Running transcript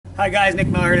Hi guys, Nick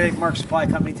Miller here at Mark Supply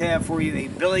Company. Today I have for you the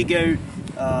Billy Goat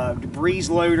debris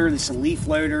loader. This is a leaf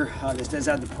loader. This does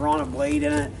have the Piranha blade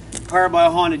in it. Powered by a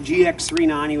Honda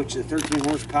GX390, which is a 13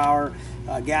 horsepower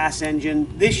gas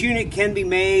engine. This unit can be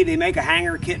made. They make a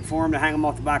hanger kit for them to hang them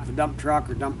off the back of a dump truck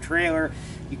or dump trailer.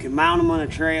 You can mount them on a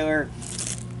trailer.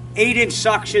 8-inch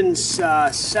suctions,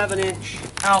 7-inch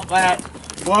outlet.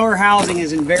 Blower housing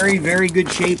is in very, very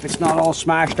good shape. It's not all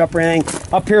smashed up or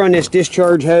anything. Up here on this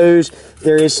discharge hose,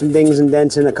 there is some dings and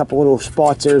dents in a couple little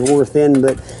spots there where we're thin,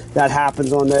 but that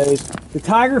happens on those. The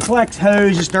Tiger Flex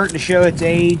hose is starting to show its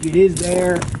age. It is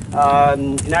there,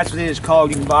 and that's what it is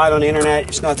called. You can buy it on the internet.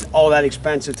 It's not all that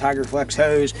expensive, Tiger Flex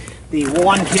hose. The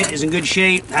one kit is in good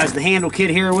shape. Has the handle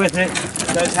kit here with it.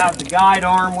 It does have the guide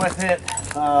arm with it.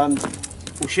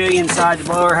 We'll show you inside the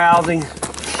blower housing.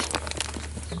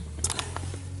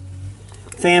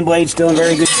 Fan blade still in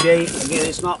very good shape. Again,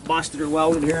 it's not busted or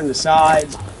welded here on the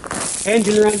sides.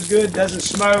 Engine runs good, doesn't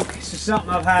smoke. This is something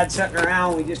I've had sitting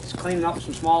around. We just cleaning up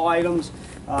some small items.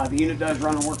 The unit does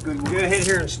run and work good. We'll go ahead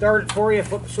here and start it for you.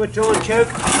 Flip the switch on, choke.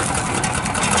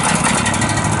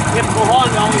 Typical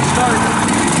Honda, always start.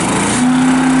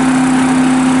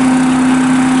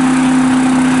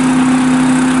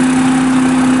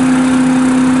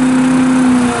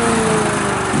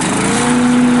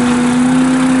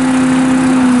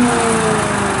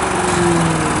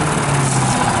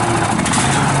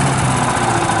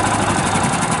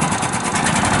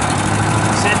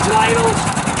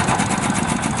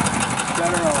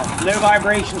 No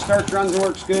vibration, starts, runs, and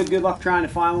works good. Good luck trying to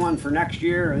find one for next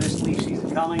year or this leaf season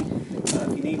coming.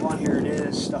 If you need one, here it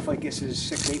is. Stuff like this is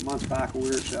 6-8 months back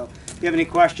order. So if you have any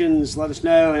questions, let us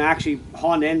know. And actually,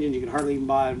 Honda engines, you can hardly even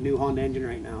buy a new Honda engine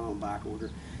right now on back order.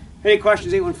 Any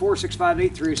questions,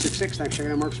 814-658-3066. Thanks for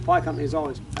checking out Mark Supply Company. As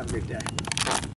always, have a great day.